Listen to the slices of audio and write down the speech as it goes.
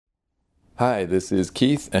Hi, this is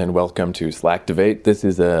Keith, and welcome to Slacktivate. This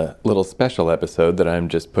is a little special episode that I'm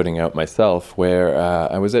just putting out myself, where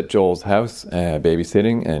I was at Joel's house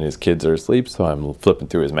babysitting, and his kids are asleep, so I'm flipping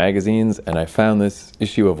through his magazines, and I found this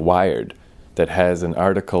issue of Wired that has an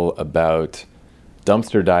article about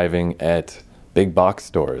dumpster diving at big box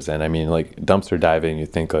stores. And I mean, like, dumpster diving, you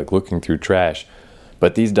think, like, looking through trash,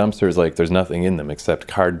 but these dumpsters, like, there's nothing in them except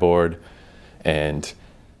cardboard and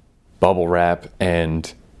bubble wrap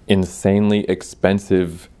and insanely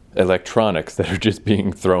expensive electronics that are just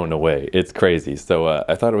being thrown away. It's crazy. So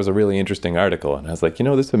I thought it was a really interesting article, and I was like,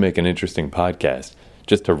 this would make an interesting podcast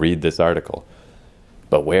just to read this article.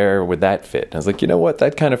 But where would that fit? And I was like, what?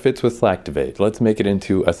 That kind of fits with Slacktivate. Let's make it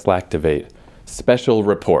into a Slacktivate special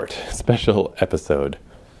report, special episode.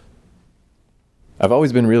 I've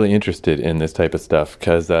always been really interested in this type of stuff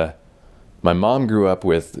because my mom grew up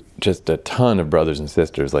with just a ton of brothers and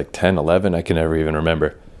sisters, like 10, 11, I can never even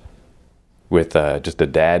remember. With just a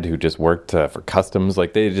dad who just worked for customs.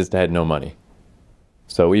 Like, they just had no money.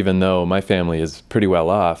 So even though my family is pretty well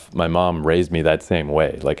off, my mom raised me that same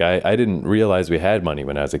way. Like, I didn't realize we had money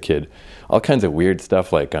when I was a kid. All kinds of weird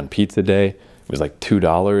stuff, like on pizza day, it was like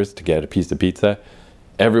 $2 to get a piece of pizza.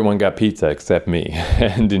 Everyone got pizza except me.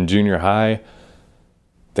 And in junior high,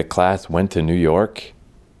 the class went to New York.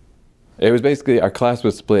 It was basically, our class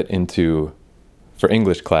was split into... For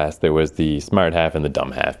English class, there was the smart half and the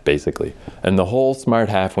dumb half, basically. And the whole smart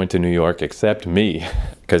half went to New York except me,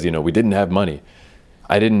 because, we didn't have money.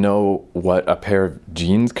 I didn't know what a pair of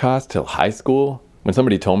jeans cost till high school. When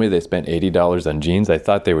somebody told me they spent $80 on jeans, I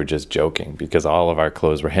thought they were just joking, because all of our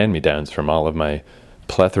clothes were hand-me-downs from all of my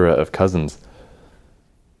plethora of cousins.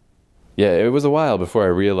 Yeah, it was a while before I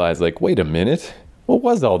realized, like, wait a minute, what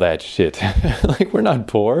was all that shit? Like, we're not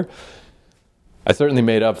poor. I certainly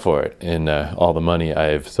made up for it in all the money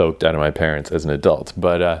I've soaked out of my parents as an adult.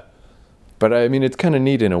 But I mean, it's kind of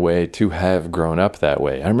neat in a way to have grown up that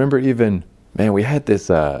way. I remember even, we had this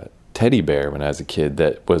teddy bear when I was a kid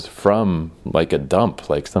that was from like a dump,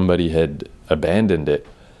 like somebody had abandoned it.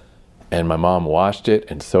 And my mom washed it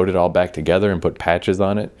and sewed it all back together and put patches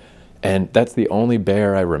on it. And that's the only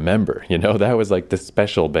bear I remember. That was like the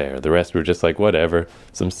special bear. The rest were just like, whatever,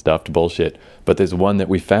 some stuffed bullshit. But there's one that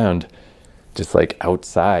we found just like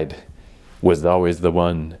outside, was always the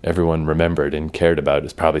one everyone remembered and cared about.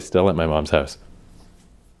 It's probably still at my mom's house.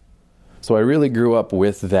 So I really grew up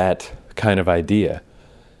with that kind of idea.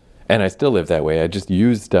 And I still live that way. I just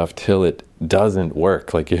use stuff till it doesn't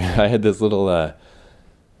work. Like, I had this little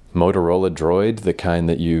Motorola Droid, the kind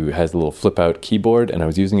that has a little flip-out keyboard, and I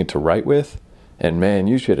was using it to write with. And man,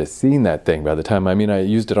 you should have seen that thing by the time. I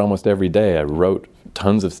used it almost every day. I wrote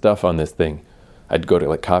tons of stuff on this thing. I'd go to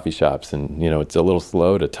like coffee shops and, it's a little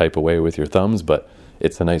slow to type away with your thumbs, but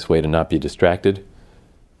it's a nice way to not be distracted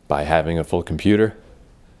by having a full computer.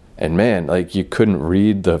 And man, like, you couldn't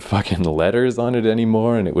read the fucking letters on it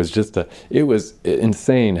anymore. And it was just it was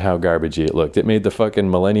insane how garbagey it looked. It made the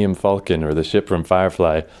fucking Millennium Falcon or the ship from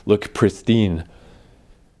Firefly look pristine.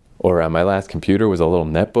 Or my last computer was a little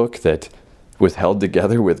netbook that was held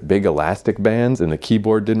together with big elastic bands, and the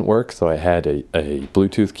keyboard didn't work. So I had a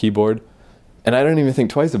Bluetooth keyboard. And I didn't even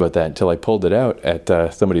think twice about that until I pulled it out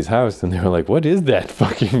at somebody's house, and they were like, what is that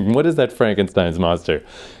Frankenstein's monster?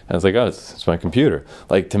 And I was like, oh, it's my computer.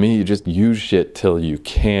 Like, to me, you just use shit till you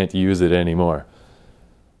can't use it anymore.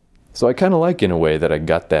 So I kind of like, in a way, that I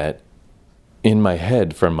got that in my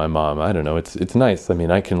head from my mom. I don't know, it's nice. I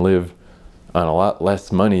mean, I can live on a lot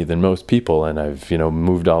less money than most people, and I've,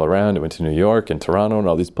 moved all around. I went to New York and Toronto and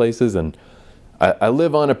all these places, and I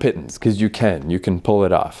live on a pittance, because you can pull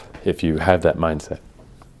it off if you have that mindset.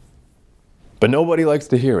 But nobody likes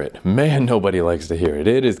to hear it. Man, nobody likes to hear it.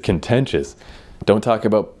 It is contentious. Don't talk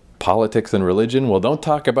about politics and religion. Well, don't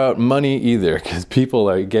talk about money either, because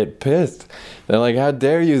people get pissed. They're like, how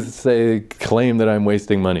dare you claim that I'm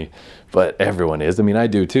wasting money? But everyone is. I mean, I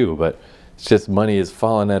do too, but it's just money is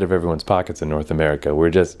falling out of everyone's pockets in North America.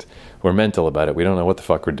 We're mental about it. We don't know what the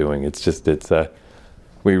fuck we're doing.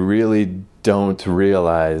 We really don't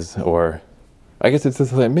realize, or I guess it's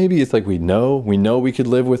just like, maybe it's like we know we could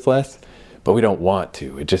live with less, but we don't want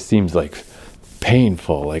to. It just seems like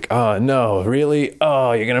painful. Like, oh no, really?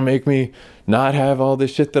 Oh, you're gonna make me not have all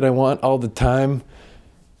this shit that I want all the time?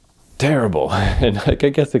 Terrible. And I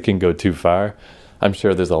guess it can go too far. I'm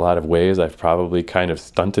sure there's a lot of ways I've probably kind of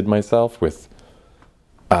stunted myself with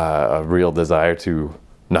a real desire to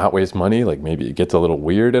not waste money. Like, maybe it gets a little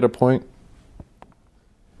weird at a point.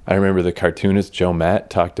 I remember the cartoonist Joe Matt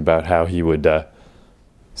talked about how he would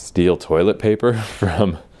steal toilet paper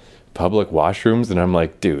from public washrooms, and I'm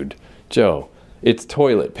like, dude, Joe, It's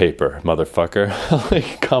toilet paper, motherfucker.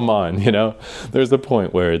 Like, come on, you know? There's a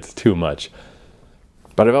point where it's too much.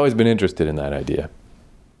 But I've always been interested in that idea.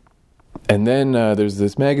 And then there's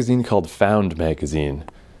this magazine called Found Magazine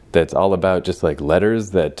that's all about just like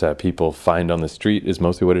letters that people find on the street is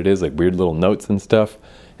mostly what it is, like weird little notes and stuff.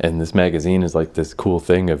 And this magazine is like this cool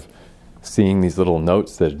thing of seeing these little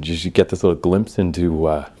notes that you get this little glimpse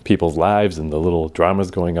into people's lives and the little dramas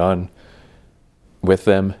going on with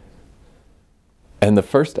them. And the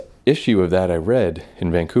first issue of that I read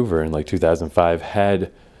in Vancouver in like 2005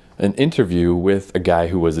 had an interview with a guy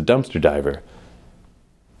who was a dumpster diver.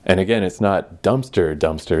 And again, it's not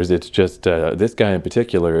dumpsters. It's just this guy in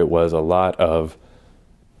particular, it was a lot of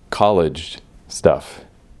college stuff,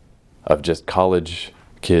 of just college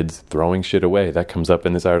kids throwing shit away. That comes up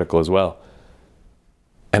in this article as well.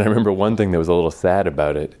 And I remember one thing that was a little sad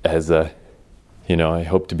about it as I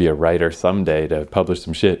hope to be a writer someday to publish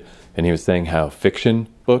some shit. And he was saying how fiction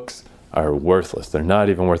books are worthless. They're not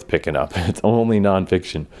even worth picking up. It's only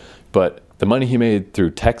nonfiction. But the money he made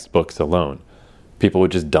through textbooks alone, people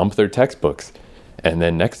would just dump their textbooks. And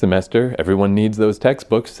then next semester, everyone needs those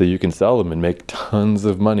textbooks so you can sell them and make tons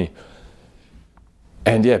of money.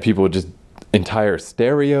 And yeah, people would just entire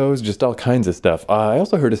stereos, just all kinds of stuff. I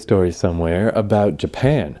also heard a story somewhere about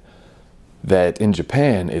Japan, that in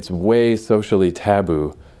Japan, it's way socially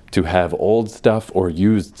taboo to have old stuff or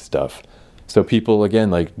used stuff. So people,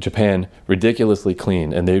 again, like Japan, ridiculously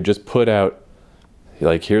clean, and they just put out,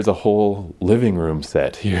 like, here's a whole living room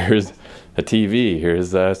set, here's a TV,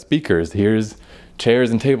 here's speakers, here's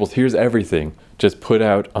chairs and tables, here's everything, just put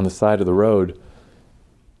out on the side of the road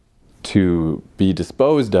to be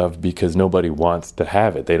disposed of because nobody wants to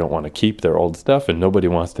have it. They don't want to keep their old stuff, and nobody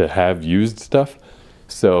wants to have used stuff.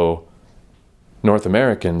 So North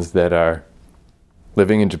Americans that are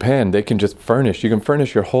living in Japan, they can just you can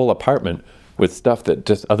furnish your whole apartment with stuff that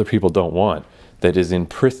just other people don't want, that is in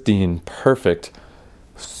pristine, perfect,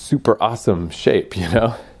 super awesome shape, you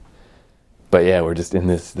know? But yeah, we're just in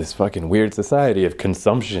this fucking weird society of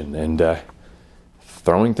consumption and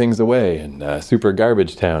throwing things away and super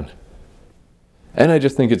garbage town. And I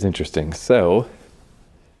just think it's interesting. So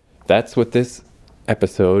that's what this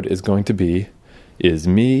episode is going to be, is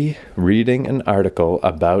me reading an article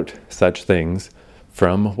about such things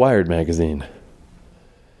from Wired magazine.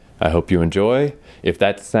 I hope you enjoy. If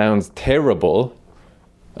that sounds terrible,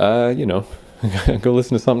 go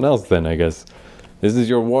listen to something else then, I guess. This is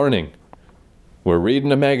your warning. We're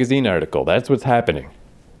reading a magazine article. That's what's happening.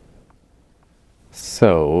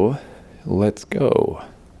 So, let's go.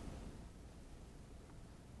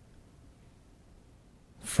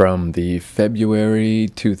 From the February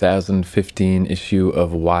 2015 issue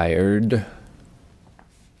of Wired,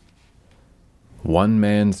 One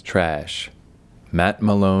Man's Trash. Matt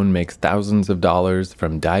Malone makes thousands of dollars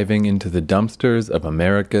from diving into the dumpsters of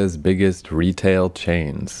America's biggest retail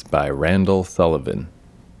chains, by Randall Sullivan.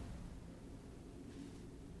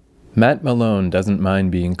 Matt Malone doesn't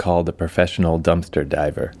mind being called a professional dumpster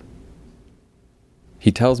diver.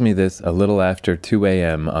 He tells me this a little after 2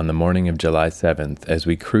 a.m. on the morning of July 7th as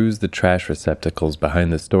we cruise the trash receptacles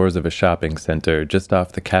behind the stores of a shopping center just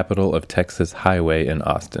off the Capital of Texas Highway in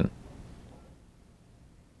Austin.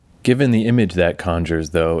 Given the image that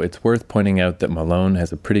conjures, though, it's worth pointing out that Malone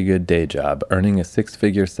has a pretty good day job, earning a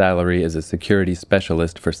 6-figure salary as a security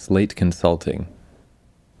specialist for Slate Consulting.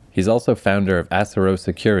 He's also founder of Acero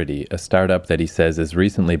Security, a startup that he says has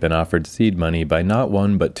recently been offered seed money by not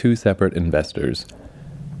one but 2 separate investors.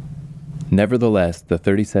 Nevertheless, the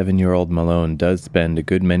 37-year-old Malone does spend a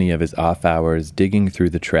good many of his off hours digging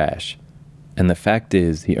through the trash. And the fact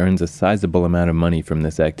is, he earns a sizable amount of money from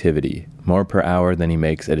this activity, more per hour than he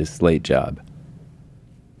makes at his Slate job.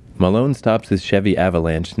 Malone stops his Chevy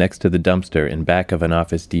Avalanche next to the dumpster in back of an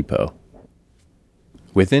Office Depot.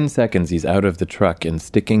 Within seconds, he's out of the truck and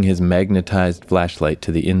sticking his magnetized flashlight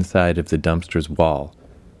to the inside of the dumpster's wall.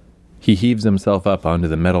 He heaves himself up onto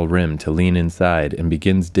the metal rim to lean inside and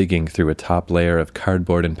begins digging through a top layer of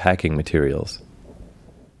cardboard and packing materials.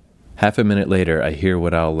 Half a minute later, I hear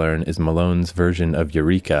what I'll learn is Malone's version of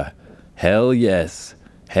Eureka. Hell yes!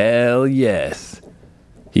 Hell yes!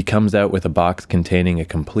 He comes out with a box containing a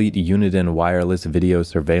complete Uniden wireless video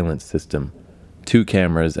surveillance system, 2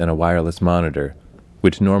 cameras and a wireless monitor,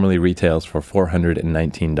 which normally retails for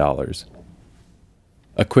 $419.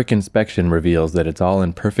 A quick inspection reveals that it's all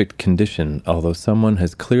in perfect condition, although someone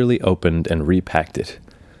has clearly opened and repacked it.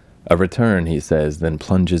 A return, he says, then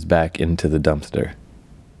plunges back into the dumpster.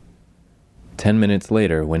 10 minutes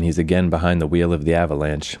later, when he's again behind the wheel of the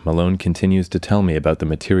Avalanche, Malone continues to tell me about the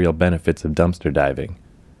material benefits of dumpster diving.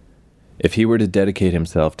 If he were to dedicate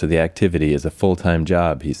himself to the activity as a full-time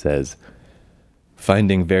job, he says,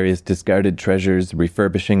 finding various discarded treasures,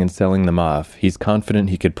 refurbishing and selling them off, he's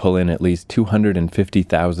confident he could pull in at least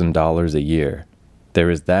 $250,000 a year.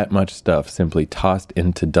 There is that much stuff simply tossed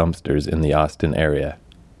into dumpsters in the Austin area.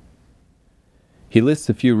 He lists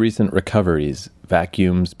a few recent recoveries: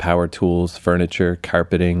 vacuums, power tools, furniture,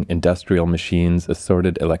 carpeting, industrial machines,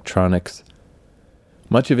 assorted electronics.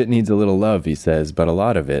 Much of it needs a little love, he says, but a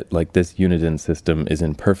lot of it, like this Uniden system, is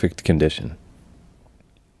in perfect condition.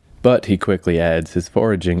 But, he quickly adds, his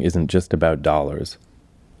foraging isn't just about dollars.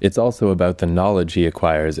 It's also about the knowledge he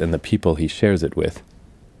acquires and the people he shares it with.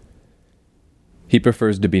 He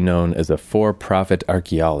prefers to be known as a for-profit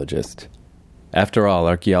archaeologist. After all,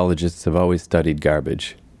 archaeologists have always studied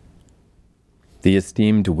garbage. The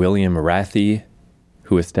esteemed William Rathie,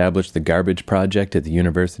 who established the Garbage Project at the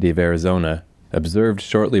University of Arizona, observed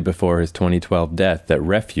shortly before his 2012 death that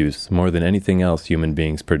refuse, more than anything else human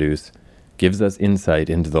beings produce, gives us insight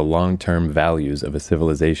into the long-term values of a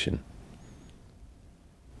civilization.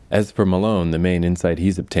 As for Malone, the main insight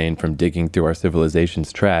he's obtained from digging through our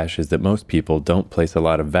civilization's trash is that most people don't place a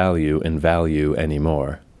lot of value in value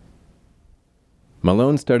anymore.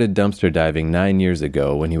 Malone started dumpster diving 9 years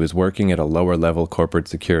ago when he was working at a lower-level corporate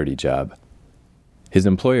security job. His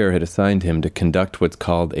employer had assigned him to conduct what's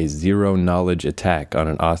called a zero-knowledge attack on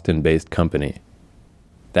an Austin-based company.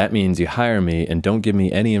 That means you hire me and don't give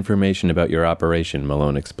me any information about your operation,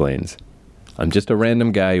 Malone explains. I'm just a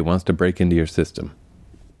random guy who wants to break into your system.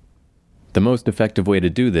 The most effective way to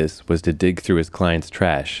do this was to dig through his client's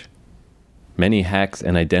trash. Many hacks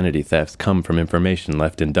and identity thefts come from information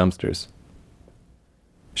left in dumpsters.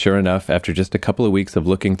 Sure enough, after just a couple of weeks of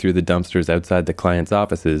looking through the dumpsters outside the client's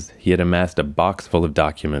offices, he had amassed a box full of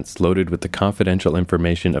documents loaded with the confidential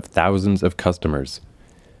information of thousands of customers.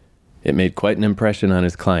 It made quite an impression on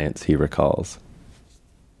his clients, he recalls.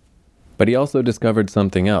 But he also discovered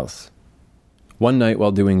something else. One night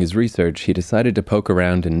while doing his research, he decided to poke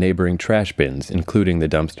around in neighboring trash bins, including the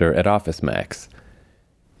dumpster at OfficeMax.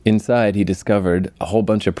 Inside, he discovered a whole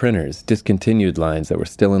bunch of printers, discontinued lines that were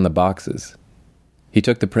still in the boxes. He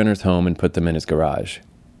took the printers home and put them in his garage.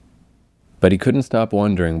 But he couldn't stop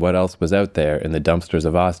wondering what else was out there in the dumpsters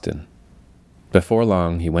of Austin. Before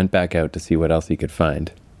long, he went back out to see what else he could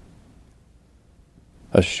find.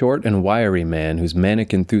 A short and wiry man whose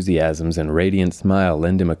manic enthusiasms and radiant smile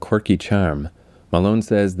lend him a quirky charm, Malone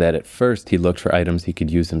says that at first he looked for items he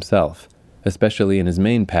could use himself, especially in his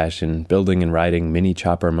main passion, building and riding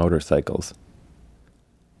mini-chopper motorcycles.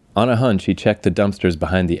 On a hunch, he checked the dumpsters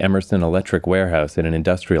behind the Emerson Electric warehouse in an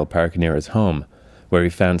industrial park near his home, where he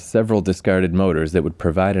found several discarded motors that would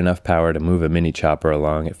provide enough power to move a mini-chopper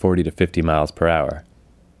along at 40 to 50 miles per hour.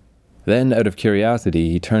 Then, out of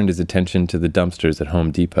curiosity, he turned his attention to the dumpsters at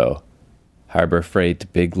Home Depot. Harbor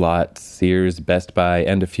Freight, Big Lots, Sears, Best Buy,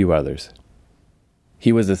 and a few others.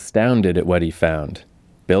 He was astounded at what he found: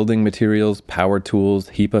 building materials, power tools,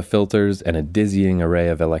 HEPA filters, and a dizzying array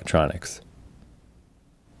of electronics.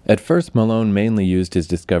 At first, Malone mainly used his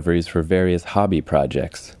discoveries for various hobby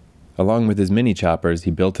projects. Along with his mini-choppers, he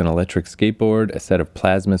built an electric skateboard, a set of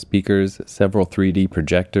plasma speakers, several 3D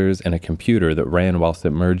projectors, and a computer that ran while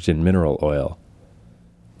submerged in mineral oil.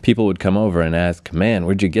 People would come over and ask, "Man,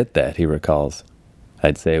 where'd you get that?" he recalls.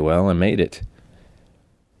 I'd say, "Well, I made it."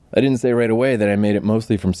 I didn't say right away that I made it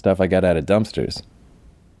mostly from stuff I got out of dumpsters.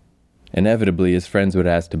 Inevitably, his friends would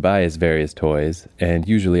ask to buy his various toys, and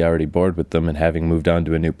usually already bored with them and having moved on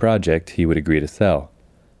to a new project, he would agree to sell.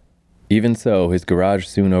 Even so, his garage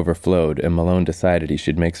soon overflowed, and Malone decided he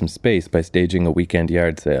should make some space by staging a weekend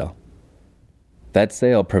yard sale. That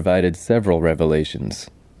sale provided several revelations.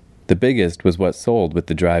 The biggest was what sold with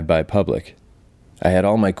the drive-by public. I had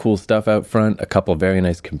all my cool stuff out front, a couple very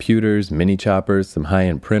nice computers, mini-choppers, some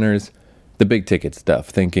high-end printers, the big-ticket stuff,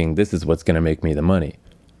 thinking this is what's going to make me the money.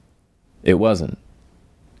 It wasn't.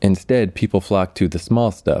 Instead, people flocked to the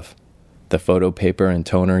small stuff: the photo paper and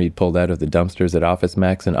toner he'd pulled out of the dumpsters at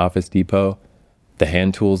OfficeMax and Office Depot, the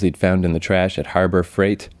hand tools he'd found in the trash at Harbor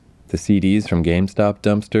Freight, the CDs from GameStop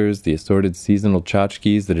dumpsters, the assorted seasonal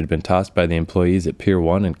tchotchkes that had been tossed by the employees at Pier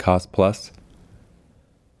 1 and Cost Plus.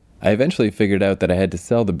 I eventually figured out that I had to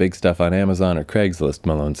sell the big stuff on Amazon or Craigslist,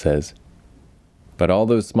 Malone says. But all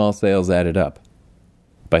those small sales added up.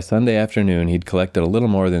 By Sunday afternoon, he'd collected a little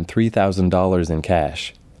more than $3,000 in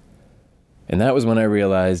cash. And that was when I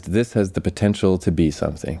realized this has the potential to be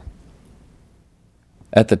something.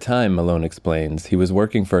 At the time, Malone explains, he was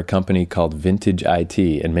working for a company called Vintage IT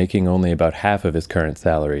and making only about half of his current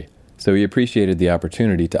salary, so he appreciated the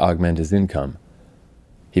opportunity to augment his income.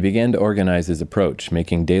 He began to organize his approach,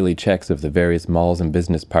 making daily checks of the various malls and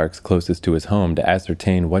business parks closest to his home to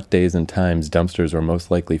ascertain what days and times dumpsters were most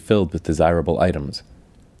likely filled with desirable items.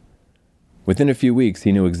 Within a few weeks,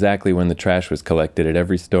 he knew exactly when the trash was collected at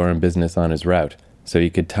every store and business on his route, so he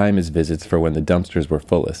could time his visits for when the dumpsters were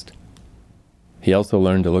fullest. He also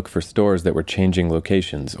learned to look for stores that were changing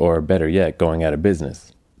locations, or better yet, going out of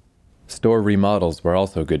business. Store remodels were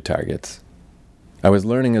also good targets. I was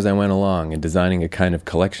learning as I went along and designing a kind of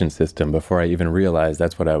collection system before I even realized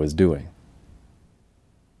that's what I was doing.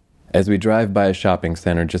 As we drive by a shopping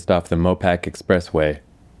center just off the Mopac Expressway,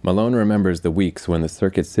 Malone remembers the weeks when the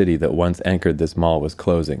Circuit City that once anchored this mall was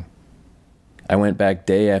closing. I went back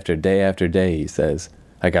day after day after day, he says.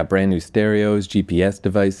 I got brand new stereos, GPS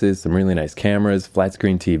devices, some really nice cameras, flat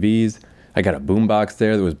screen TVs. I got a boombox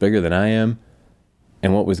there that was bigger than I am.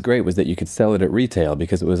 And what was great was that you could sell it at retail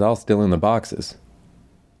because it was all still in the boxes.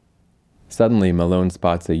 Suddenly, Malone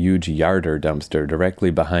spots a huge Yarder dumpster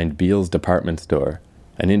directly behind Beal's department store,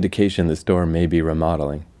 an indication the store may be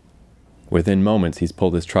remodeling. Within moments, he's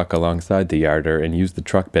pulled his truck alongside the Yarder and used the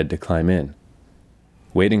truck bed to climb in.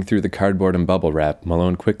 Wading through the cardboard and bubble wrap,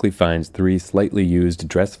 Malone quickly finds 3 slightly used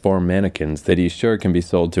dress-form mannequins that he's sure can be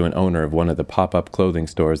sold to an owner of one of the pop-up clothing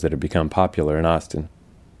stores that have become popular in Austin.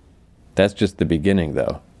 That's just the beginning,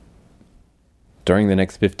 though. During the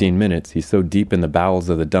next 15 minutes, he's so deep in the bowels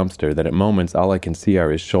of the dumpster that at moments all I can see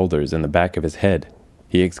are his shoulders and the back of his head.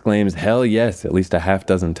 He exclaims, "Hell yes," at least a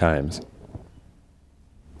half-dozen times.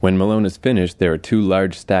 When Malone is finished, there are 2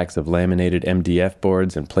 large stacks of laminated MDF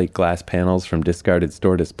boards and plate glass panels from discarded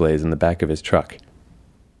store displays in the back of his truck.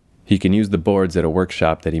 He can use the boards at a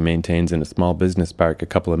workshop that he maintains in a small business park a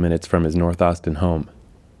couple of minutes from his North Austin home.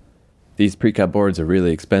 "These pre-cut boards are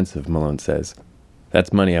really expensive," Malone says.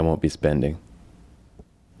 "That's money I won't be spending."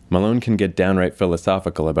 Malone can get downright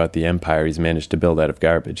philosophical about the empire he's managed to build out of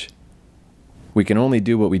garbage. We can only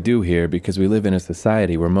do what we do here because we live in a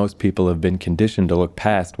society where most people have been conditioned to look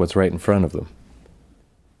past what's right in front of them.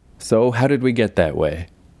 So, how did we get that way?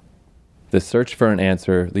 The search for an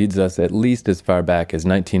answer leads us at least as far back as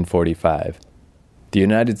 1945. The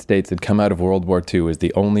United States had come out of World War II as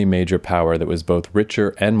the only major power that was both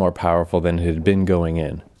richer and more powerful than it had been going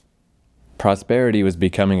in. Prosperity was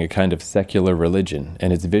becoming a kind of secular religion,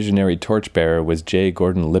 and its visionary torchbearer was J.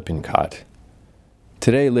 Gordon Lippincott.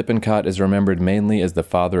 Today, Lippincott is remembered mainly as the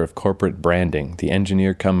father of corporate branding, the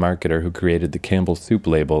engineer-cum-marketer who created the Campbell Soup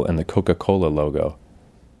label and the Coca-Cola logo.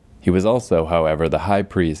 He was also, however, the high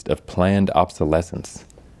priest of planned obsolescence.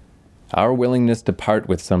 Our willingness to part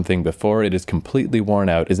with something before it is completely worn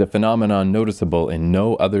out is a phenomenon noticeable in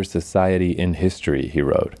no other society in history, he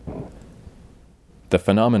wrote. The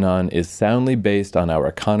phenomenon is soundly based on our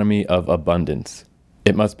economy of abundance.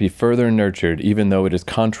 It must be further nurtured even though it is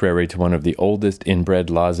contrary to one of the oldest inbred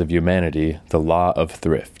laws of humanity, the law of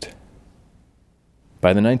thrift.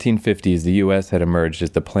 By the 1950s, the U.S. had emerged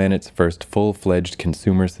as the planet's first full-fledged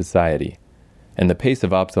consumer society, and the pace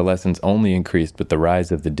of obsolescence only increased with the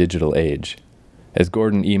rise of the digital age. As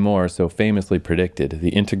Gordon E. Moore so famously predicted, the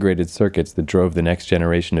integrated circuits that drove the next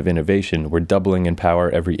generation of innovation were doubling in power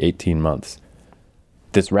every 18 months.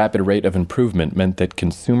 This rapid rate of improvement meant that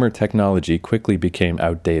consumer technology quickly became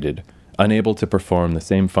outdated, unable to perform the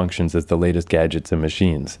same functions as the latest gadgets and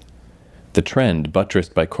machines. The trend,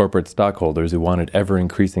 buttressed by corporate stockholders who wanted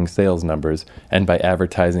ever-increasing sales numbers and by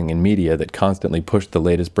advertising and media that constantly pushed the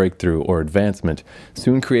latest breakthrough or advancement,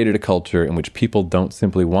 soon created a culture in which people don't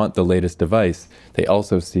simply want the latest device, they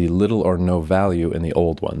also see little or no value in the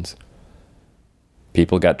old ones.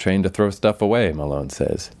 People got trained to throw stuff away, Malone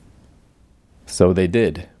says. So they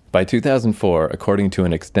did. By 2004, according to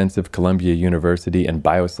an extensive Columbia University and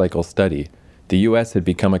Biocycle study, the U.S. had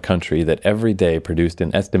become a country that every day produced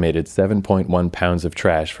an estimated 7.1 pounds of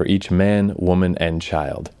trash for each man, woman, and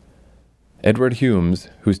child. Edward Humes,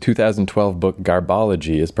 whose 2012 book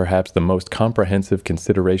Garbology is perhaps the most comprehensive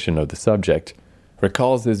consideration of the subject,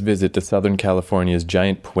 recalls his visit to Southern California's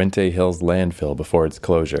giant Puente Hills landfill before its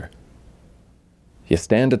closure. You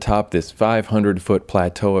stand atop this 500-foot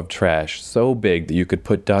plateau of trash so big that you could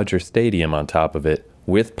put Dodger Stadium on top of it,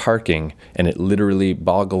 with parking, and it literally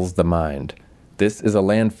boggles the mind. This is a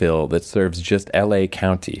landfill that serves just L.A.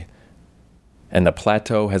 County, and the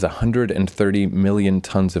plateau has 130 million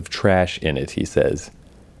tons of trash in it, he says.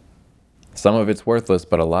 Some of it's worthless,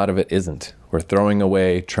 but a lot of it isn't. We're throwing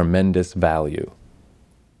away tremendous value.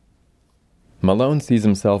 Malone sees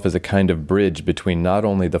himself as a kind of bridge between not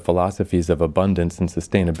only the philosophies of abundance and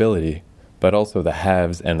sustainability, but also the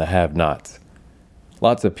haves and the have-nots.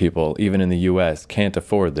 Lots of people, even in the U.S., can't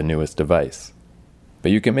afford the newest device.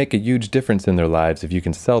 But you can make a huge difference in their lives if you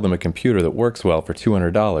can sell them a computer that works well for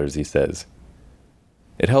 $200, he says.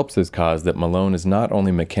 It helps his cause that Malone is not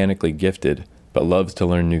only mechanically gifted, but loves to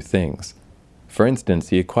learn new things. For instance,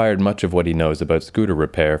 he acquired much of what he knows about scooter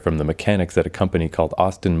repair from the mechanics at a company called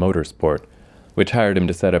Austin Motorsport, which hired him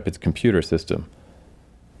to set up its computer system.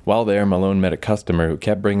 While there, Malone met a customer who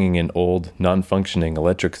kept bringing in old, non-functioning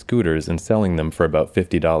electric scooters and selling them for about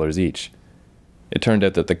 $50 each. It turned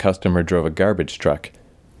out that the customer drove a garbage truck.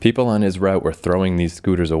 People on his route were throwing these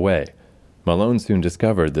scooters away. Malone soon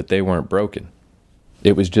discovered that they weren't broken.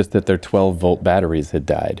 It was just that their 12-volt batteries had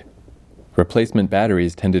died. Replacement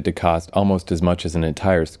batteries tended to cost almost as much as an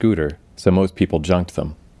entire scooter, so most people junked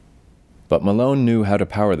them. But Malone knew how to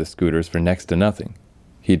power the scooters for next to nothing.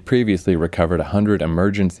 He'd previously recovered 100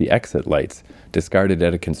 emergency exit lights discarded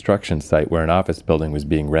at a construction site where an office building was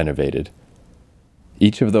being renovated.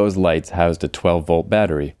 Each of those lights housed a 12-volt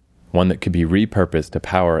battery, one that could be repurposed to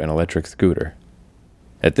power an electric scooter.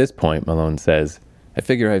 At this point, Malone says, I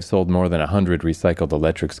figure I've sold more than 100 recycled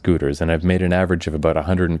electric scooters, and I've made an average of about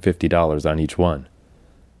 $150 on each one.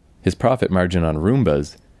 His profit margin on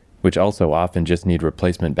Roombas, which also often just need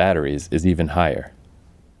replacement batteries, is even higher.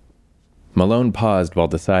 Malone paused while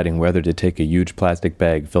deciding whether to take a huge plastic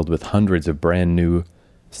bag filled with hundreds of brand new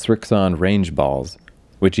Srixon range balls,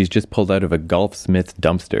 which he's just pulled out of a Golfsmith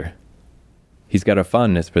dumpster. He's got a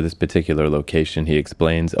fondness for this particular location, he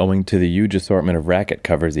explains, owing to the huge assortment of racket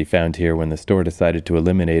covers he found here when the store decided to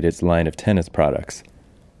eliminate its line of tennis products.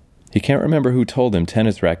 He can't remember who told him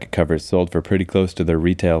tennis racket covers sold for pretty close to their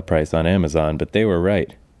retail price on Amazon, but they were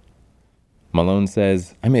right. Malone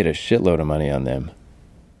says, I made a shitload of money on them.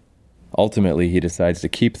 Ultimately, he decides to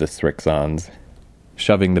keep the Srixons,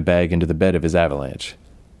 shoving the bag into the bed of his Avalanche.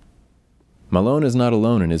 Malone is not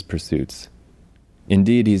alone in his pursuits.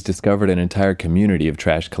 Indeed, he's discovered an entire community of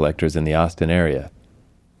trash collectors in the Austin area.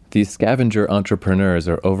 These scavenger entrepreneurs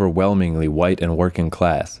are overwhelmingly white and working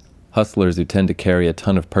class, hustlers who tend to carry a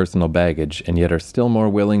ton of personal baggage and yet are still more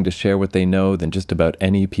willing to share what they know than just about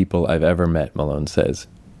any people I've ever met, Malone says.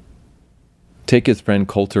 Take his friend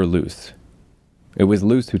Colter Luce. It was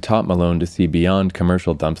Luce who taught Malone to see beyond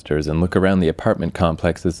commercial dumpsters and look around the apartment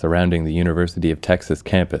complexes surrounding the University of Texas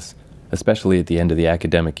campus, especially at the end of the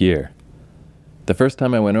academic year. The first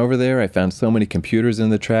time I went over there, I found so many computers in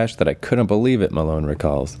the trash that I couldn't believe it, Malone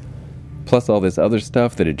recalls. Plus all this other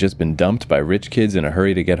stuff that had just been dumped by rich kids in a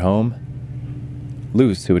hurry to get home.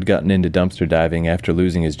 Luce, who had gotten into dumpster diving after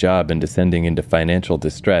losing his job and descending into financial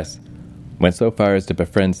distress, went so far as to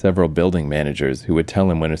befriend several building managers who would tell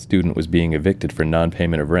him when a student was being evicted for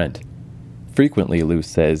non-payment of rent. Frequently, Luce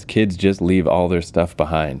says, kids just leave all their stuff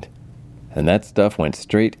behind. And that stuff went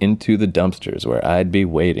straight into the dumpsters where I'd be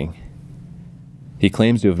waiting. He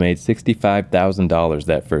claims to have made $65,000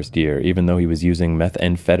 that first year, even though he was using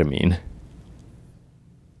methamphetamine.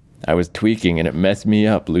 I was tweaking and it messed me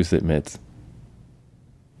up, Luce admits.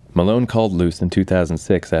 Malone called Luce in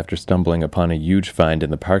 2006 after stumbling upon a huge find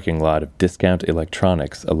in the parking lot of Discount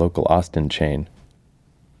Electronics, a local Austin chain.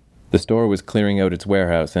 The store was clearing out its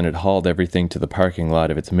warehouse and had hauled everything to the parking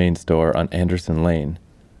lot of its main store on Anderson Lane.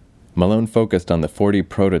 Malone focused on the 40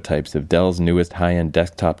 prototypes of Dell's newest high-end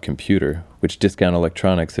desktop computer, which Discount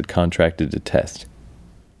Electronics had contracted to test.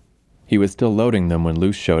 He was still loading them when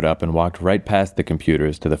Luce showed up and walked right past the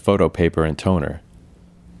computers to the photo paper and toner.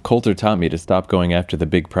 Colter taught me to stop going after the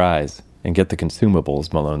big prize and get the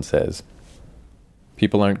consumables, Malone says.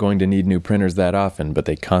 People aren't going to need new printers that often, but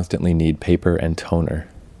they constantly need paper and toner.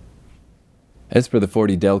 As for the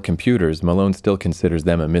 40 Dell computers, Malone still considers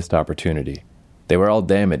them a missed opportunity. They were all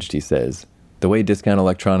damaged, he says. The way Discount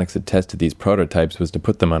Electronics had tested these prototypes was to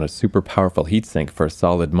put them on a super powerful heatsink for a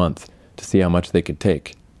solid month to see how much they could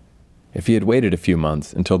take. If he had waited a few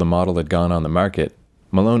months until the model had gone on the market,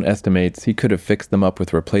 Malone estimates he could have fixed them up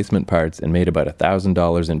with replacement parts and made about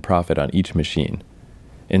 $1,000 in profit on each machine.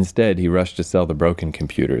 Instead, he rushed to sell the broken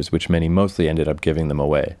computers, which meant he mostly ended up giving them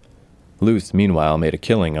away. Luce, meanwhile, made a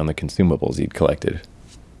killing on the consumables he'd collected.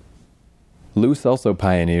 Luce also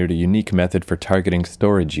pioneered a unique method for targeting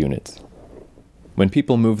storage units. When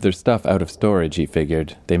people move their stuff out of storage, he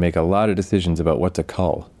figured, they make a lot of decisions about what to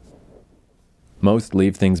cull. Most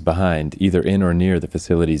leave things behind, either in or near the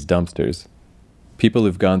facility's dumpsters. People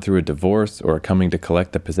who've gone through a divorce or are coming to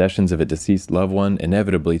collect the possessions of a deceased loved one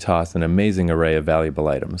inevitably toss an amazing array of valuable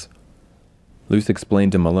items. Luce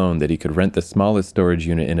explained to Malone that he could rent the smallest storage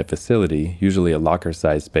unit in a facility, usually a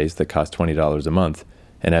locker-sized space that cost $20 a month,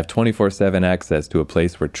 and have 24/7 access to a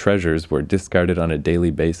place where treasures were discarded on a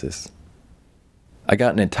daily basis. I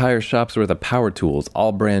got an entire shop's worth of power tools,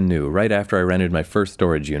 all brand new, right after I rented my first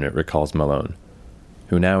storage unit, recalls Malone.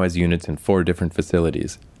 who now has units in 4 different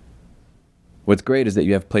facilities. What's great is that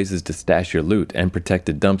you have places to stash your loot and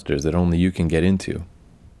protected dumpsters that only you can get into.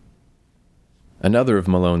 Another of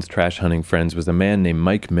Malone's trash hunting friends was a man named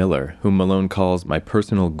Mike Miller, whom Malone calls my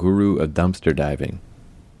personal guru of dumpster diving.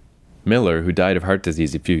 Miller, who died of heart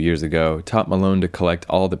disease a few years ago, taught Malone to collect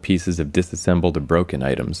all the pieces of disassembled or broken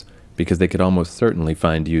items, because they could almost certainly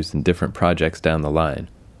find use in different projects down the line.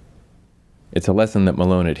 It's a lesson that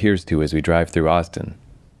Malone adheres to as we drive through Austin.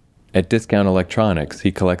 At Discount Electronics,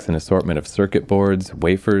 he collects an assortment of circuit boards,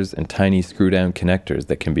 wafers, and tiny screw-down connectors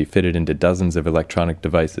that can be fitted into dozens of electronic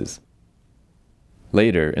devices.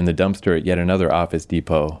 Later, in the dumpster at yet another Office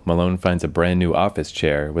Depot, Malone finds a brand new office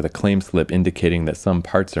chair with a claim slip indicating that some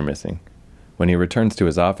parts are missing. When he returns to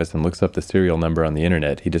his office and looks up the serial number on the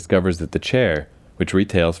internet, he discovers that the chair, which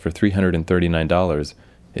retails for $339,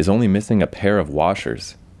 is only missing a pair of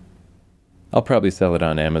washers. I'll probably sell it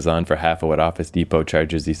on Amazon for half of what Office Depot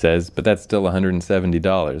charges, he says, but that's still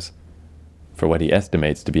 $170, for what he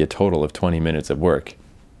estimates to be a total of 20 minutes of work.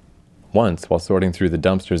 Once, while sorting through the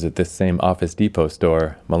dumpsters at this same Office Depot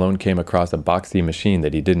store, Malone came across a boxy machine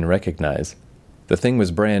that he didn't recognize. The thing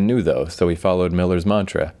was brand new, though, so he followed Miller's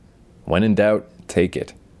mantra. When in doubt, take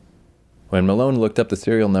it. When Malone looked up the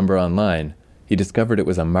serial number online, he discovered it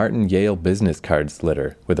was a Martin Yale business card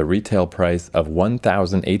slitter with a retail price of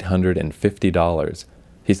 $1,850.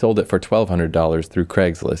 He sold it for $1,200 through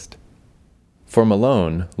Craigslist. For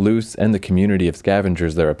Malone, Luce, and the community of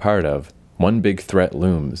scavengers they're a part of, one big threat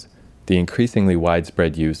looms: the increasingly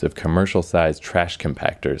widespread use of commercial-sized trash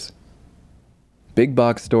compactors. Big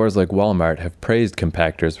box stores like Walmart have praised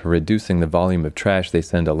compactors for reducing the volume of trash they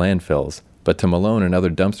send to landfills, but to Malone and other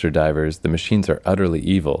dumpster divers, the machines are utterly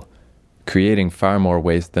evil, creating far more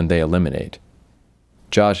waste than they eliminate.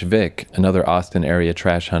 Josh Vick, another Austin area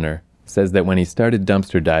trash hunter, says that when he started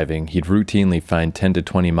dumpster diving, he'd routinely find 10 to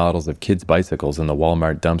 20 models of kids' bicycles in the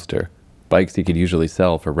Walmart dumpster, bikes he could usually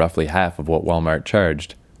sell for roughly half of what Walmart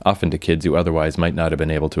charged, often to kids who otherwise might not have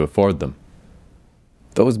been able to afford them.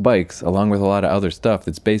 Those bikes, along with a lot of other stuff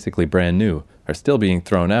that's basically brand new, are still being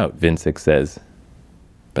thrown out, Vincic says.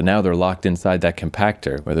 But now they're locked inside that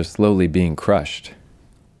compactor where they're slowly being crushed.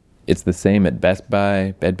 It's the same at Best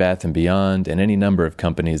Buy, Bed Bath & Beyond, and any number of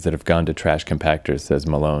companies that have gone to trash compactors, says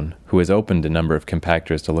Malone, who has opened a number of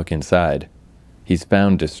compactors to look inside. He's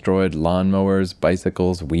found destroyed lawnmowers,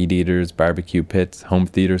 bicycles, weed eaters, barbecue pits, home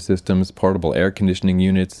theater systems, portable air conditioning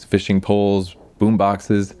units, fishing poles, boom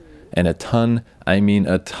boxes, and a ton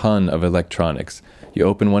of electronics. You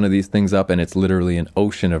open one of these things up and it's literally an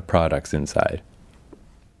ocean of products inside.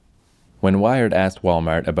 When Wired asked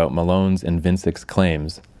Walmart about Malone's and Vincic's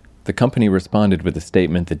claims, the company responded with a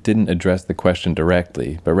statement that didn't address the question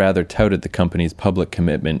directly, but rather touted the company's public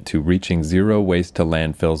commitment to reaching zero waste to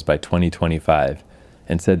landfills by 2025,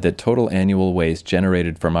 and said that total annual waste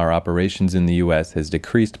generated from our operations in the U.S. has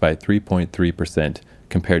decreased by 3.3%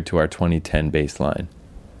 compared to our 2010 baseline.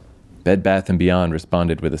 Bed Bath & Beyond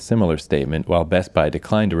responded with a similar statement, while Best Buy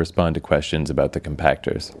declined to respond to questions about the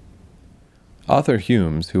compactors. Author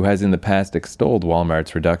Humes, who has in the past extolled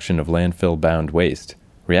Walmart's reduction of landfill-bound waste,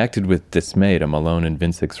 reacted with dismay to Malone and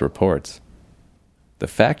Vincic's reports. The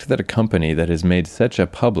fact that a company that has made such a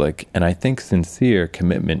public, and I think sincere,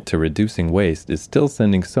 commitment to reducing waste is still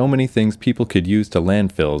sending so many things people could use to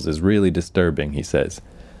landfills is really disturbing, he says.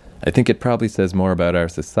 I think it probably says more about our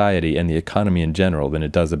society and the economy in general than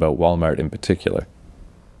it does about Walmart in particular.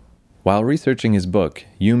 While researching his book,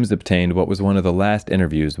 Humes obtained what was one of the last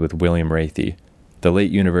interviews with William Rathie, the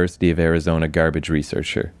late University of Arizona garbage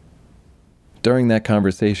researcher. During that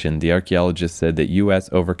conversation, the archaeologist said that U.S.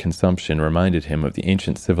 overconsumption reminded him of the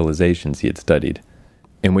ancient civilizations he had studied,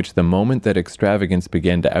 in which the moment that extravagance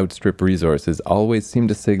began to outstrip resources always seemed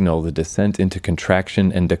to signal the descent into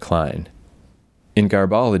contraction and decline. In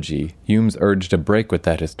Garbology, Humes urged a break with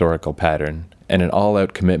that historical pattern and an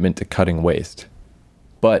all-out commitment to cutting waste.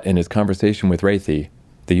 But in his conversation with Rathie,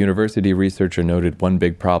 the university researcher noted one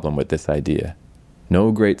big problem with this idea.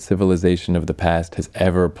 No great civilization of the past has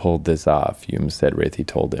ever pulled this off, Humes said Rathie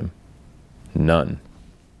told him. None.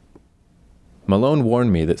 Malone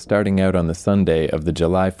warned me that starting out on the Sunday of the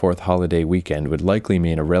July 4th holiday weekend would likely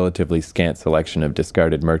mean a relatively scant selection of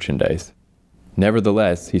discarded merchandise.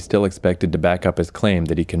 Nevertheless, he still expected to back up his claim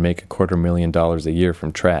that he can make $250,000 a year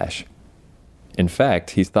from trash. In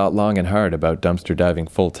fact, he's thought long and hard about dumpster diving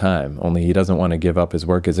full-time, only he doesn't want to give up his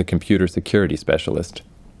work as a computer security specialist.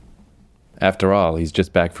 After all, he's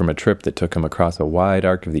just back from a trip that took him across a wide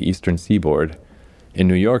arc of the eastern seaboard. In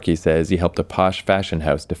New York, he says, he helped a posh fashion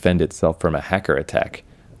house defend itself from a hacker attack,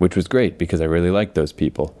 which was great because I really liked those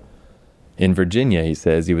people. In Virginia, he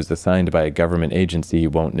says he was assigned by a government agency he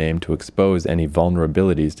won't name to expose any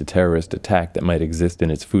vulnerabilities to terrorist attack that might exist in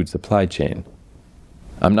its food supply chain.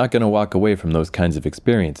 I'm not going to walk away from those kinds of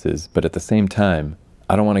experiences, but at the same time,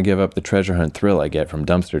 I don't want to give up the treasure hunt thrill I get from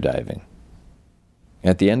dumpster diving.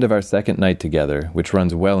 At the end of our second night together, which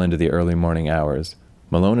runs well into the early morning hours,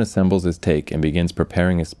 Malone assembles his take and begins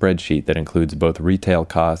preparing a spreadsheet that includes both retail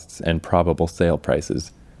costs and probable sale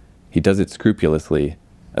prices. He does it scrupulously,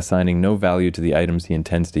 assigning no value to the items he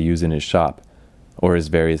intends to use in his shop, or his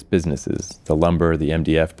various businesses, the lumber, the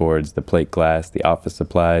MDF boards, the plate glass, the office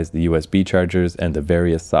supplies, the USB chargers, and the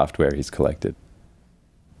various software he's collected.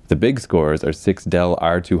 The big scores are 6 Dell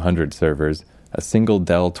R200 servers, a single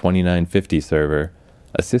Dell 2950 server,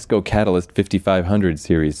 a Cisco Catalyst 5500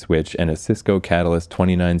 series switch, and a Cisco Catalyst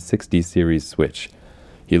 2960 series switch.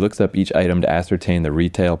 He looks up each item to ascertain the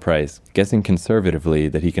retail price, guessing conservatively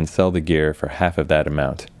that he can sell the gear for half of that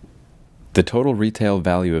amount. The total retail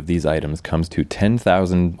value of these items comes to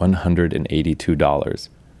 $10,182,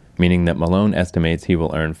 meaning that Malone estimates he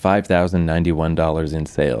will earn $5,091 in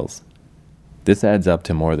sales. This adds up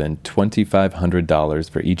to more than $2,500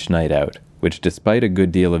 for each night out, which despite a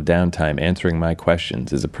good deal of downtime answering my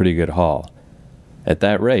questions is a pretty good haul. At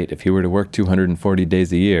that rate, if he were to work 240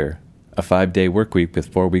 days a year, a 5-day work week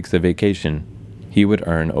with 4 weeks of vacation, he would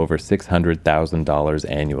earn over $600,000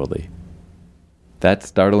 annually. That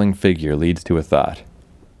startling figure leads to a thought.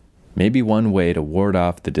 Maybe one way to ward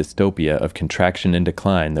off the dystopia of contraction and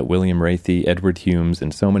decline that William Raytheigh, Edward Humes,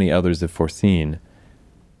 and so many others have foreseen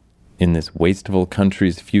in this wasteful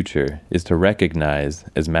country's future is to recognize,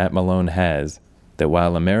 as Matt Malone has, that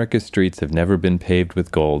while America's streets have never been paved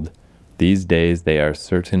with gold, these days they are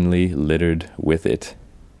certainly littered with it.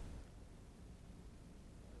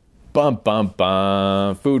 Bum, bum,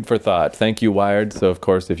 bum. Food for thought. Thank you, Wired. So, of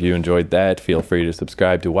course, if you enjoyed that, feel free to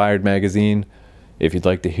subscribe to Wired Magazine. If you'd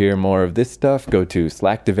like to hear more of this stuff, go to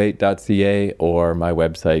slacktivate.ca or my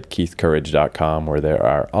website, keithcourage.com, where there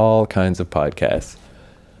are all kinds of podcasts.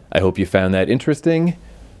 I hope you found that interesting.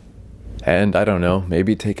 And, I don't know,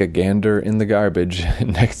 maybe take a gander in the garbage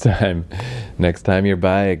next time you're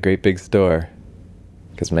by a great big store.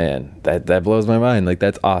 Because, man, that blows my mind. Like,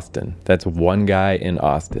 that's Austin. That's one guy in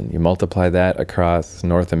Austin. You multiply that across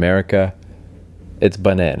North America, it's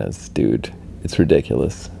bananas, dude. It's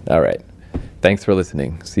ridiculous. All right. Thanks for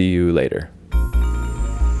listening. See you later.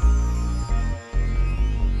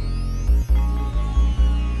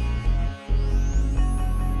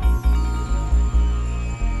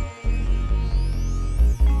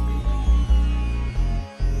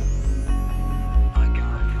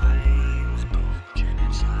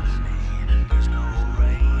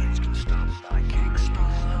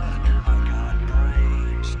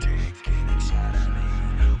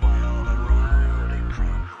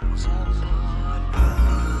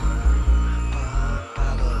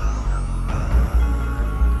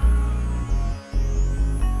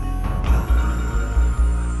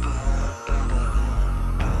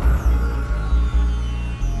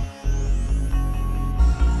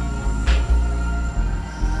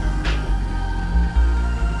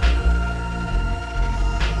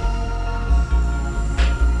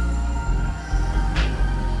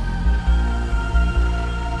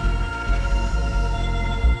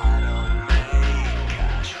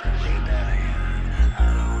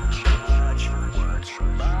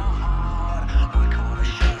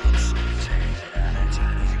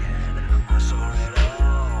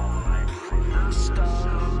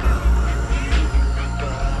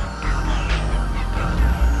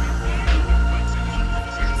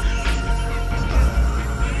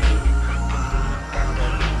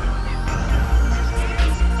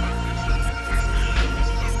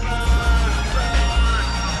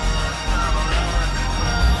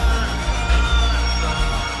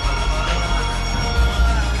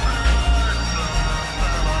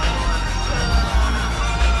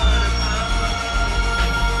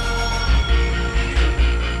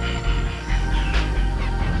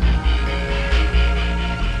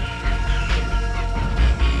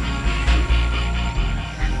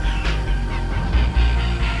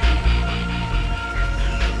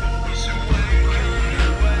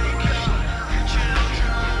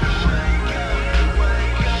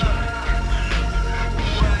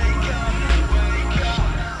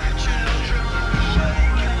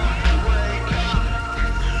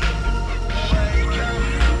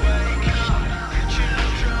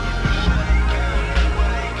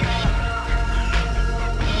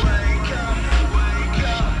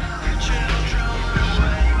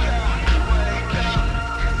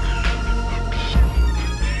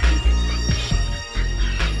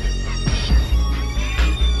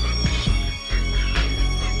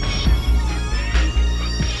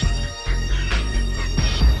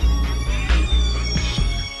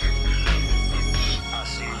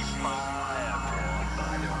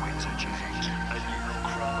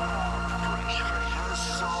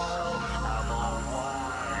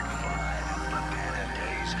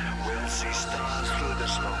 see stars through the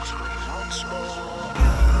smoke screen once more.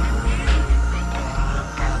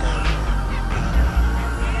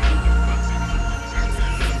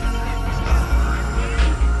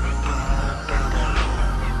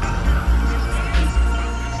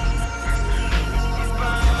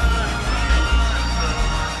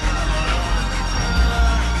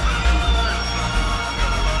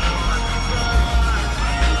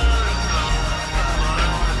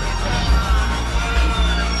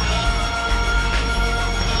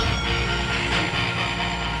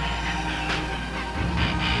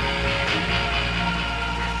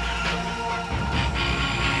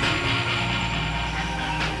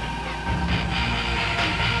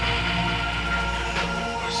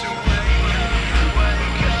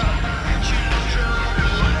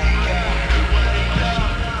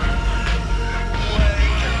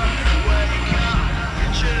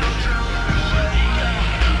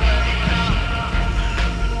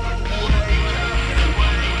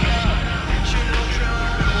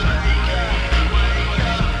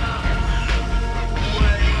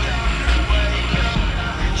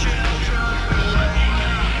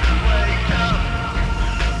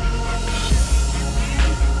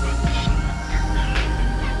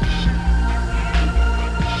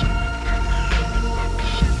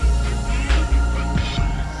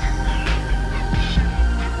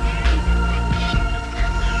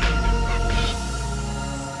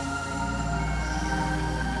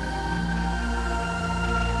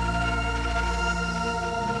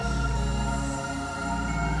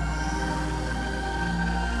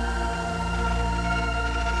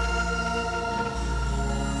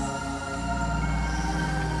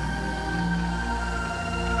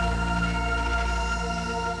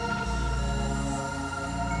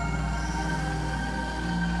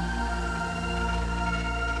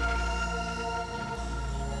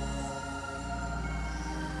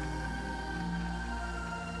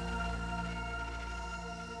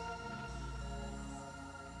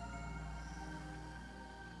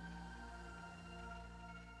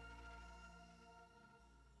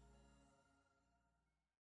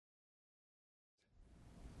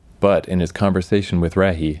 But in his conversation with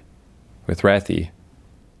Rathi,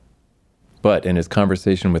 but in his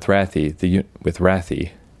conversation with Rathi,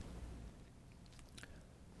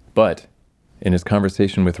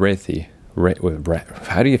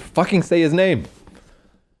 how do you fucking say his name?